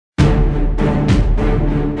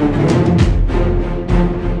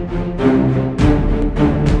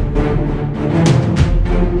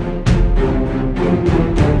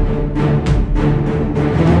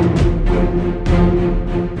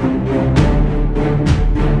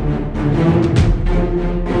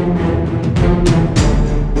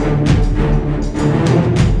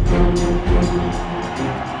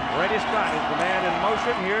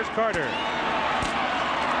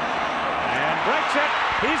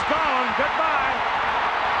He's gone. Goodbye.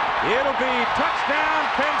 It'll be touchdown,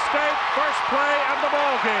 Penn State, first play of the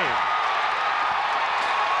ball game.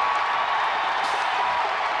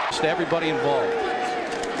 To everybody involved.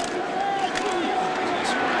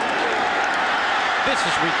 This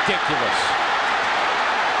is ridiculous.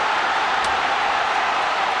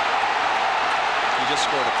 He just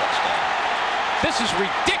scored a touchdown. This is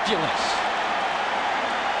ridiculous.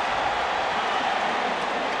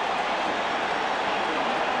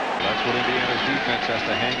 That's what Indiana's defense has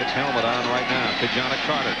to hang its helmet on right now. Ki-Jana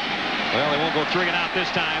Carter. Well, they won't go 3 and out this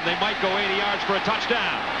time. They might go 80 yards for a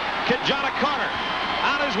touchdown. Ki-Jana Carter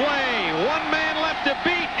on his way. One man left to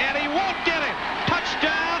beat, and he won't get it.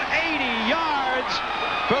 Touchdown, 80 yards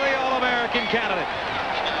for the All-American candidate.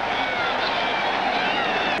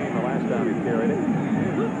 The last time he carried it.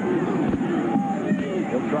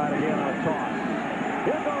 He'll try it again on a toss.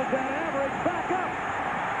 Here goes that average back up.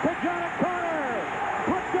 Ki-Jana Carter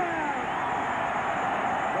put down.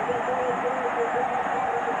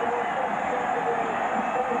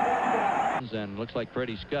 And looks like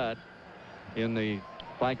Freddie Scott in the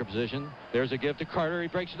flanker position. There's a give to Carter. He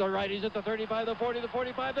breaks to the right. He's at the 35, the 40, the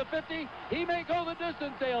 45, the 50. He may go the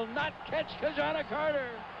distance. They'll not catch Ki-Jana Carter.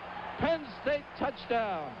 Penn State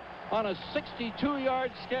touchdown on a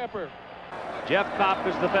 62-yard scamper. Jeff Kopp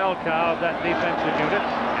is the bell cow of that defensive unit.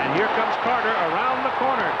 And here comes Carter around the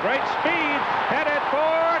corner. Great speed, headed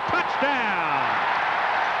for touchdown.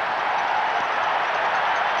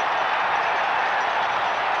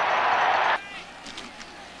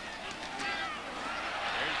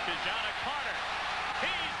 There's Ki-Jana Carter.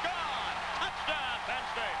 He's gone. Touchdown, Penn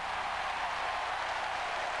State.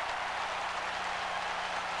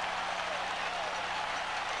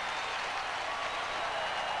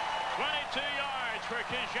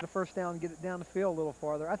 The first down and get it down the field a little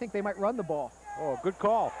farther. I think they might run the ball. Oh, good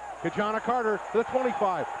call. Ki-Jana Carter to the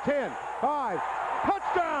 25, 10, 5,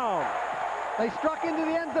 touchdown! They struck into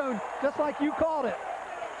the end zone just like you called it.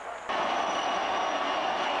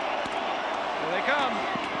 Here they come.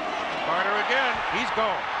 Carter again. He's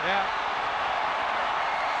gone. Yeah.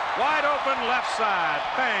 Wide open left side.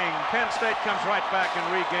 Bang. Penn State comes right back and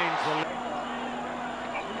regains the lead.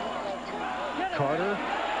 Carter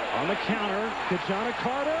on the counter. Ki-Jana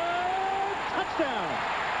Carter. Touchdown.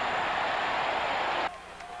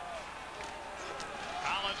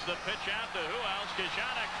 Collins the pitch out to who else?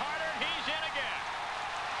 Ki-Jana Carter. He's in again.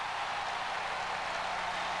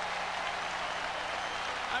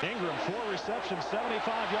 Ingram, 4 receptions, 75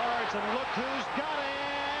 yards, and look who's got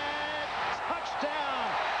it!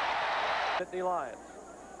 Touchdown! Nittany Lions.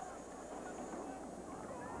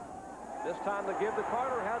 This time the give to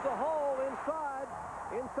Carter has a hole inside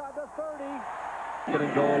the 30.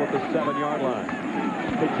 Getting goal at the 7-yard line.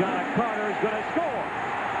 Ki-Jana Carter is going to score.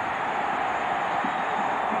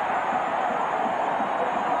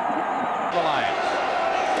 The Lions.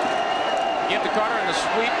 Give to Carter in the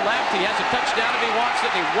sweep left. He has a touchdown if he wants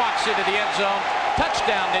it. He walks into the end zone.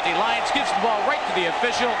 Touchdown, Nittany Lions. Gives the ball right to the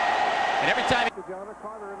official. And every time... Ki-Jana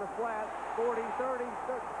Carter in the flat. 40, 30,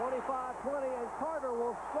 25, 20. And Carter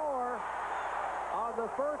will score on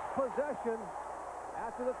the first possession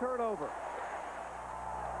after the turnover.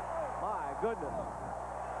 My goodness.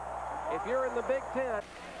 If you're in the Big Ten...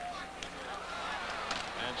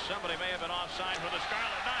 And somebody may have been offside for the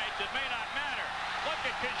Scarlet Knights. It may not matter. Look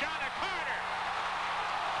at Ki-Jana Carter.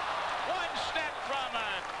 One step from a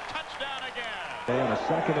touchdown again. And a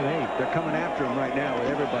 2nd and 8. They're coming after him right now with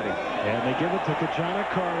everybody. And they give it to Ki-Jana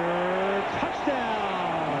Carter.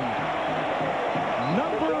 Touchdown!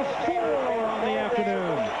 Number 4 on the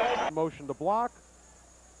afternoon. Motion to block.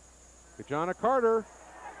 Ki-Jana Carter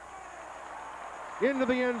into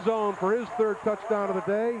the end zone for his 3rd touchdown of the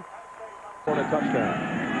day. For a touchdown.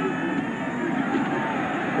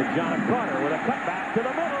 Ki-Jana Carter with a cutback to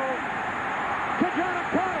the middle. Ki-Jana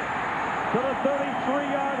Carter to the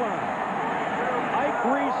 33-yard line. Ike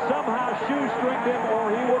Reese somehow shoestringed him, or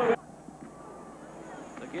he would have been.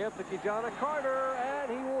 The give to Ki-Jana Carter,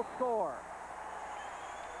 and he will score.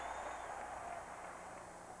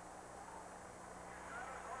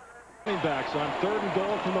 Backs on 3rd and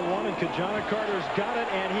goal from the 1, and Ki-Jana Carter's got it,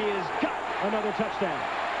 and he has got another touchdown.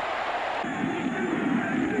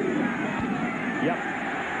 Yep.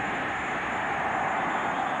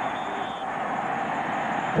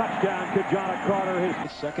 Touchdown, Ki-Jana Carter.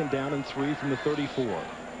 His 2nd down and 3 from the 34.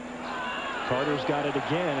 Carter's got it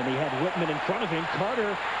again, and he had Whitman in front of him.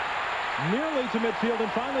 Carter nearly to midfield,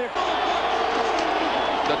 and finally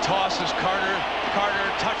The toss is Carter.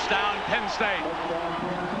 Carter, touchdown, Penn State.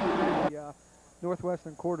 The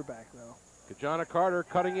Northwestern quarterback, though. Ki-Jana Carter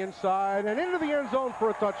cutting inside and into the end zone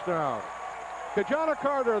for a touchdown. Ki-Jana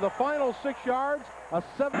Carter, the final 6 yards, a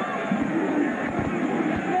 7.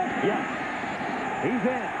 Yes, he's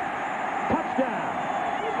in. Touchdown.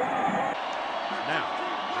 Now,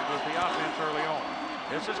 it was the offense early on.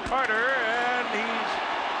 This is Carter, and he's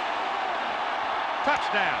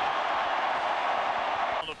touchdown.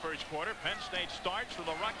 In the first quarter, Penn State starts with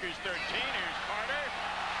the Rutgers 13. Here's Carter,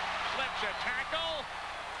 slips a tackle.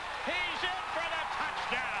 He's in for the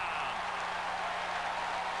touchdown.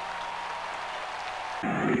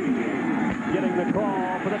 Getting the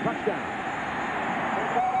call for the touchdown.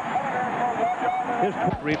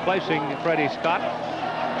 Replacing Freddie Scott,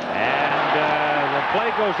 and the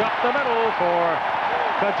play goes up the middle for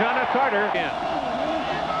Ki-Jana Carter. And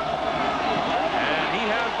he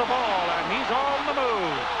has the ball, and he's on the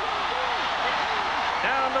move.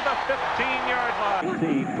 Down to the 15-yard line.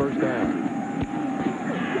 18, first down.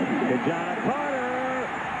 Ki-Jana Carter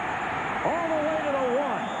all the way to the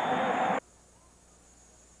 1.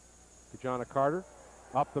 Ki-Jana Carter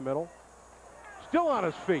up the middle. Still on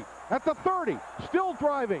his feet at the 30, still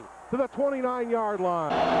driving to the 29-yard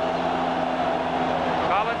line.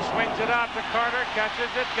 Collins swings it out to Carter,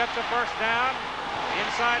 catches it, gets a first down.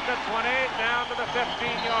 Inside the 20, down to the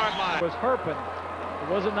 15-yard line. It was Herpin.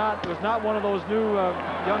 It was not one of those new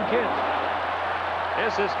young kids.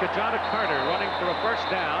 This is Ki-Jana Carter running for a first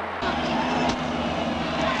down.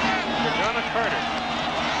 Ki-Jana Carter.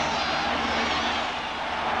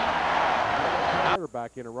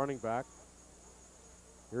 Back in a running back.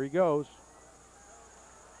 Here he goes.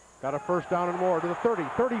 Got a first down and more to the 30,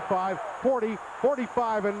 35, 40,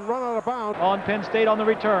 45, and run out of bounds. On Penn State on the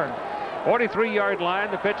return. 43-yard line.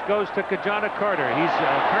 The pitch goes to Ki-Jana Carter. He's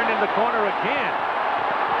turned in the corner again.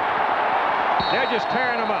 They're just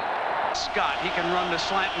tearing him up. Scott, he can run the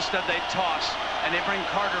slant. Instead they toss, and they bring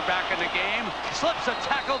Carter back in the game. Slips a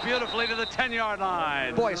tackle beautifully to the 10-yard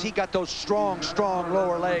line. Boys, he got those strong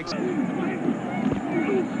lower legs.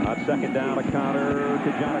 On second down, a counter,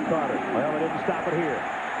 Ki-Jana Carter. Well, they didn't stop it here.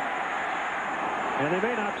 And they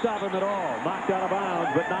may not stop him at all. Knocked out of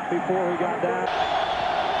bounds, but not before he got down.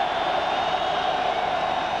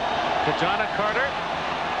 Ki-Jana Carter.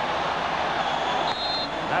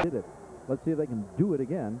 Did it. Let's see if they can do it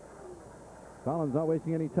again. Collins not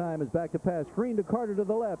wasting any time, is back to pass. Screen to Carter to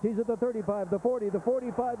the left. He's at the 35, the 40, the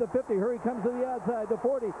 45, the 50. Here he comes to the outside. The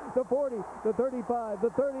 40, the 40, the 35,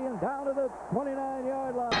 the 30, and down to the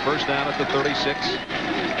 29-yard line. First down at the 36.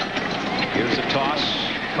 Here's a toss.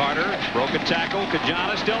 Carter, broken tackle.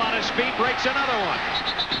 Ki-Jana still on his feet, breaks another one.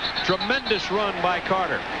 Tremendous run by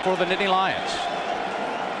Carter. For the Nittany Lions.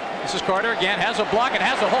 This is Carter again, has a block and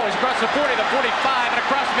has a hole. He's across the 40, the 45, and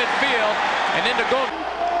across midfield, and into goal.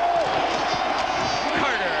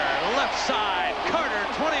 Carter, left side. Carter,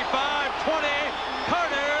 25, 20.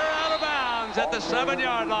 Carter out of bounds at the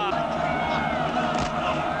 7-yard line.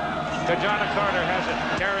 Ki-Jana Carter has it,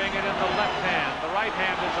 carrying it in the left hand. The right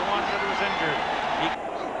hand is the one that was injured.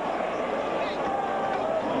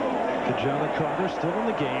 Ki-Jana Carter still in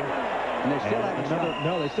the game. And they still have another.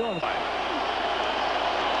 No, they still have.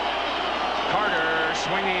 Carter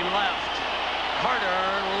swinging left. Carter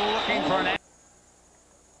looking for an.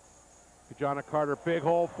 Ki-Jana Carter, big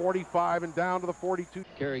hole, 45 and down to the 42.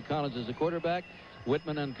 Kerry Collins is the quarterback.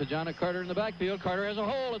 Whitman and Ki-Jana Carter in the backfield. Carter has a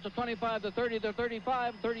hole. It's a 25, the 30, the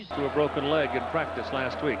 35, 30. To a broken leg in practice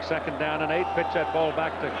last week. Second down and 8. Pitch that ball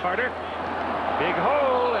back to Carter. Big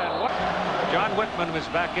hole, and what? John Whitman was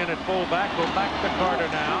back in at fullback. Go back to Carter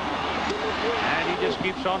now. And he just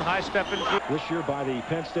keeps on high-stepping. This year by the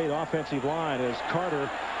Penn State offensive line as Carter,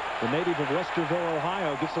 the native of Westerville,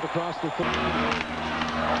 Ohio, gets it across the field.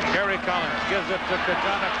 Kerry Collins gives it to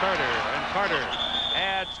Ki-Jana Carter, and Carter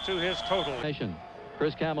adds to his total.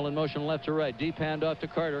 Chris Campbell in motion left to right. Deep handoff to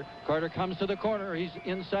Carter. Carter comes to the corner. He's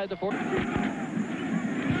inside the 40.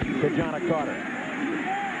 Ki-Jana Carter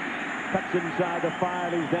cuts inside the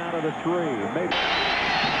 5. He's down to the 3. Maybe.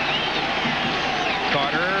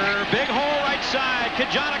 Carter, big hole right side.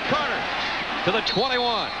 Ki-Jana Carter to the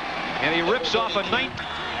 21. And he rips off a 9.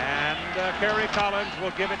 And Kerry Collins will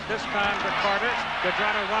give it this time to Carter.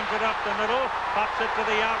 Ki-Jana runs it up the middle, pops it to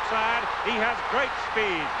the outside. He has great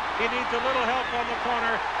speed. He needs a little help on the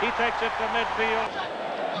corner. He takes it to midfield.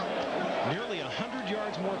 Nearly 100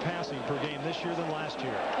 yards more passing per game this year than last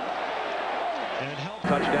year. And it helped.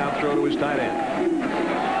 Touchdown throw to his tight end.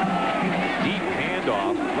 Deep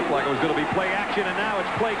handoff. Looked like it was going to be play action, and now it's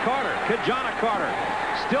play Carter. Ki-Jana Carter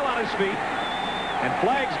still on his feet. And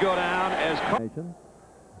flags go down as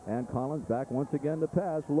And Collins back once again to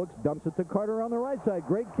pass. Looks, dumps it to Carter on the right side.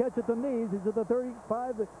 Great catch at the knees. He's at the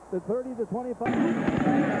 35, the 30, the 25.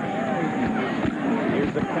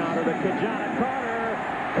 Here's the counter to Ki-Jana Carter.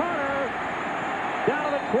 Carter down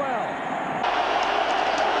to the 12.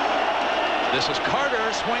 This is Carter,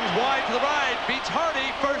 swings wide to the right, beats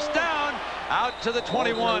Hardy, first down, out to the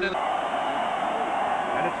 21. And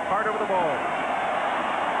it's Carter with the ball.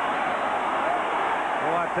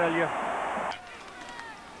 Oh, I tell you.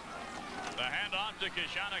 The handoff to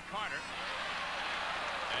Ki-Jana Carter.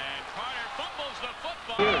 And Carter fumbles the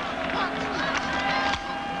football.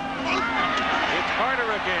 It's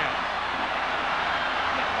Carter again.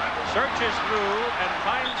 Searches through and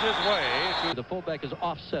finds his way to the fullback is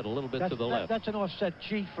offset a little bit to the left. That's an offset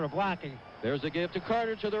G for blocking. There's a give to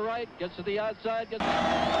Carter to the right, gets to the outside.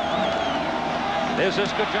 This is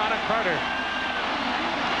Ki-Jana Carter.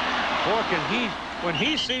 Boy, when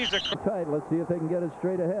he sees a tight, let's see if they can get it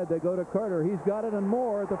straight ahead. They go to Carter. He's got it and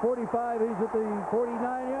more at the 45. He's at the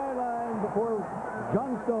 49-yard line before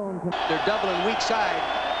Johnstone. They're doubling weak side.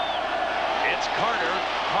 It's Carter.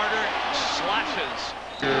 Carter slashes.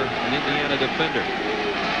 An Indiana defender.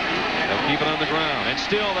 They'll keep it on the ground, and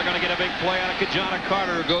still they're going to get a big play out of Ki-Jana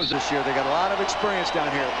Carter, who goes This year they got a lot of experience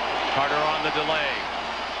down here. Carter on the delay.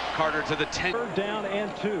 Carter to the 10. Third down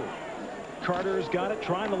and 2. Carter's got it,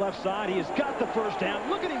 trying the left side. He has got the first down.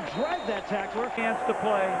 Look at him drag that tackler. chance to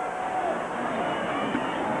play.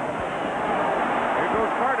 Here goes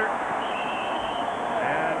Carter.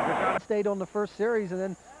 And Ki-Jana Stayed on the first series and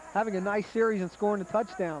then having a nice series and scoring a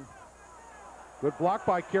touchdown. Good block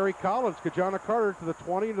by Kerry Collins. Ki-Jana Carter to the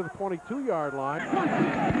 20 to the 22-yard line.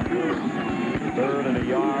 Third and a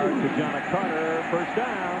yard. Ki-Jana Carter, first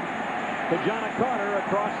down. Ki-Jana Carter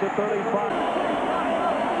across the 35.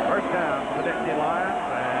 First down for the Nittany Lions,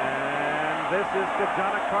 and this is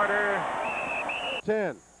Ki-Jana Carter.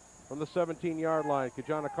 10 from the 17-yard line.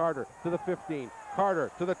 Ki-Jana Carter to the 15. Carter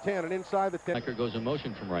to the 10 and inside the 10. Anchor goes in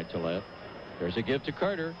motion from right to left. There's a give to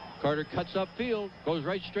Carter. Carter cuts upfield, goes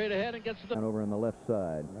right straight ahead and gets to the... And over on the left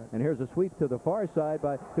side. And here's a sweep to the far side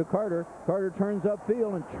to Carter. Carter turns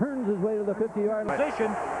upfield and turns his way to the 50-yard line.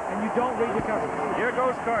 Position, and you don't read the coverage. Here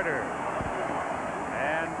goes Carter.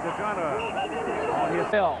 And Ki-Jana on his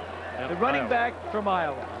Hill, the running back from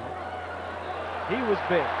Iowa. He was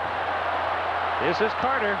big. This is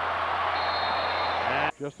Carter.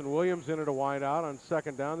 And Justin Williams in at a wide out on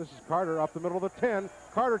second down. This is Carter up the middle of the 10.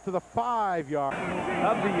 Carter to the 5-yard.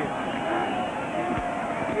 Of the year.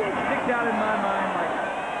 Sticks out in my mind like...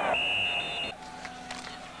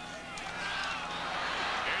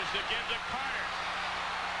 Here's the give to Carter.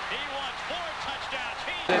 He wants 4 touchdowns.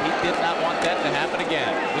 He did not want that to happen again.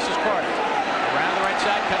 This is Carter. Around the right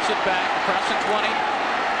side, cuts it back, across the 20.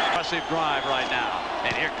 Impressive drive right now.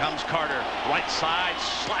 And here comes Carter. Right side,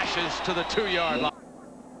 slashes to the 2-yard line.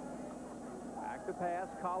 Back to pass.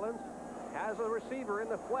 Collins has a receiver in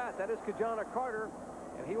the flat. That is Ki-Jana Carter,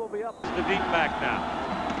 and he will be up. the deep back now.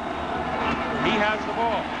 He has the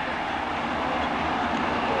ball.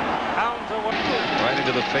 Pounds away. Right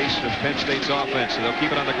into the face of Penn State's offense, so they'll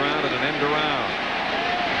keep it on the ground and an end around.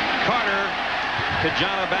 Carter,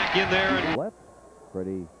 Ki-Jana back in there. And left,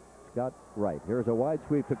 Freddie Scott right. Here's a wide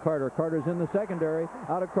sweep to Carter. Carter's in the secondary,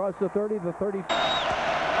 out across the 30, the 30.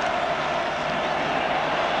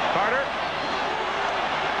 Carter.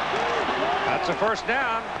 That's a first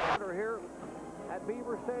down. Here at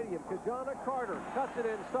Beaver Stadium. Ki-Jana Carter cuts it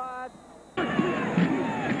inside.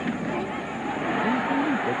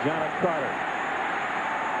 Ki-Jana Carter.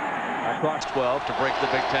 Across 12 to break the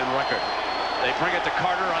Big Ten record. They bring it to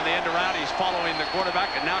Carter on the end around. He's following the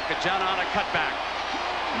quarterback, and now Ki-Jana on a cutback.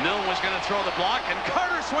 Milne was going to throw the block, and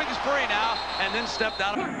Carter swings free now, and then stepped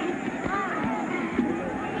out.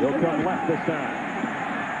 He'll come left this time.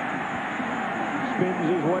 Spins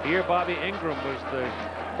his way. Here, Bobby Ingram was the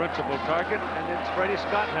principal target, and it's Freddie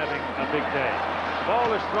Scott having a big day. The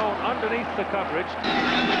ball is thrown underneath the coverage.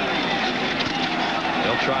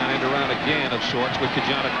 they'll try an end around again of sorts with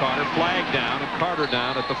Ki-Jana Carter. Flag down, and Carter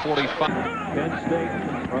down at the 45. Penn State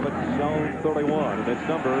from its zone 31, and it's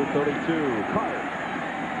number 32, Carter.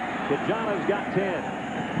 Ki-Jana's got 10.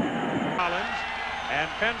 Collins, and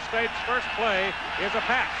Penn State's first play is a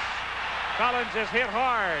pass. Collins is hit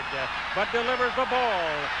hard, but delivers the ball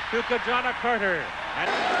to Ki-Jana Carter.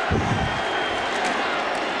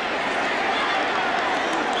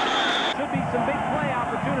 Should be some big play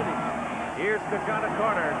opportunities. Here's Ki-Jana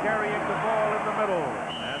Carter carrying the ball in the middle.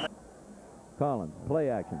 And Collins, play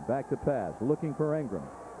action, back to pass, looking for Ingram.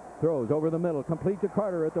 Throws over the middle, complete to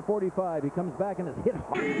Carter at the 45. He comes back and is hit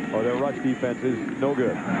hard. Oh, their rush defense is no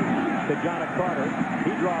good. Ki-Jana Carter,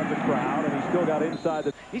 he draws the crowd, and he's still got inside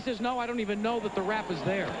the... He says, no, I don't even know that the wrap is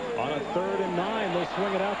there. On a 3rd and 9, they'll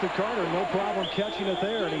swing it out to Carter. No problem catching it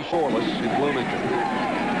there, and he's scoreless in Bloomington.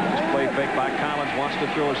 This play fake by Collins, wants to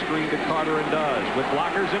throw a screen to Carter and does, with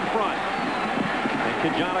blockers in front.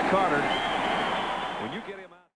 Ki-Jana Carter.